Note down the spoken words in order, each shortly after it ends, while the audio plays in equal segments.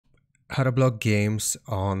how to block games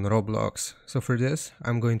on Roblox. So for this,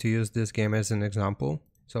 I'm going to use this game as an example.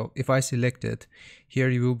 So if I select it, here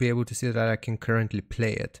you will be able to see that I can currently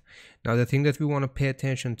play it. Now the thing that we want to pay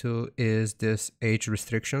attention to is this age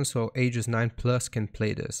restriction. So ages 9+ can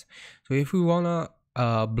play this. So if we want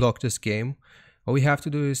to block this game, all we have to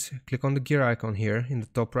do is click on the gear icon here in the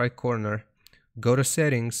top right corner, go to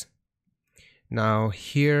settings. Now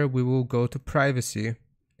here we will go to privacy,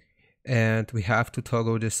 and we have to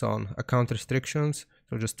toggle this on, account restrictions.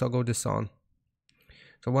 So just toggle this on.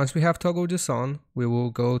 So once we have toggled this on, we will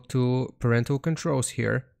go to parental controls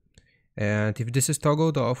here, and if this is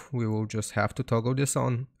toggled off, we will just have to toggle this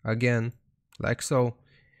on again, like so.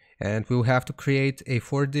 And we'll have to create a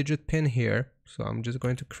 4-digit pin here. So I'm just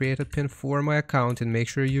going to create a pin for my account, and make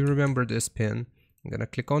sure you remember this pin. I'm gonna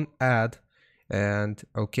click on add, and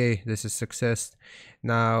okay, this is success.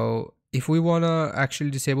 Now if we want to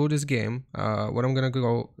actually disable this game, what I'm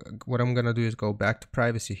gonna do is go back to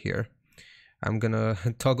privacy here. I'm gonna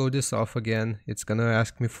toggle this off again. It's gonna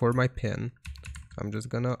ask me for my pin. I'm just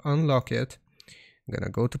gonna unlock it. I'm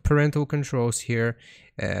gonna go to parental controls here,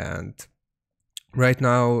 and right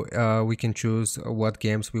now we can choose what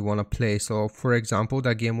games we want to play. So for example,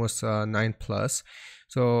 that game was 9+.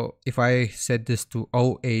 So if I set this to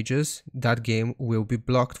all ages, that game will be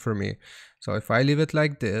blocked for me. So if I leave it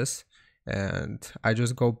like this, and I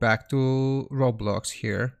just go back to Roblox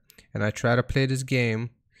here, and I try to play this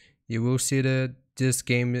game, you will see that this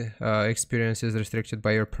game experience is restricted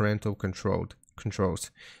by your parental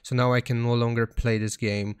controls. So now I can no longer play this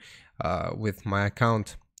game with my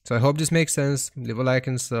account. So I hope this makes sense. Leave a like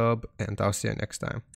and sub, and I'll see you next time.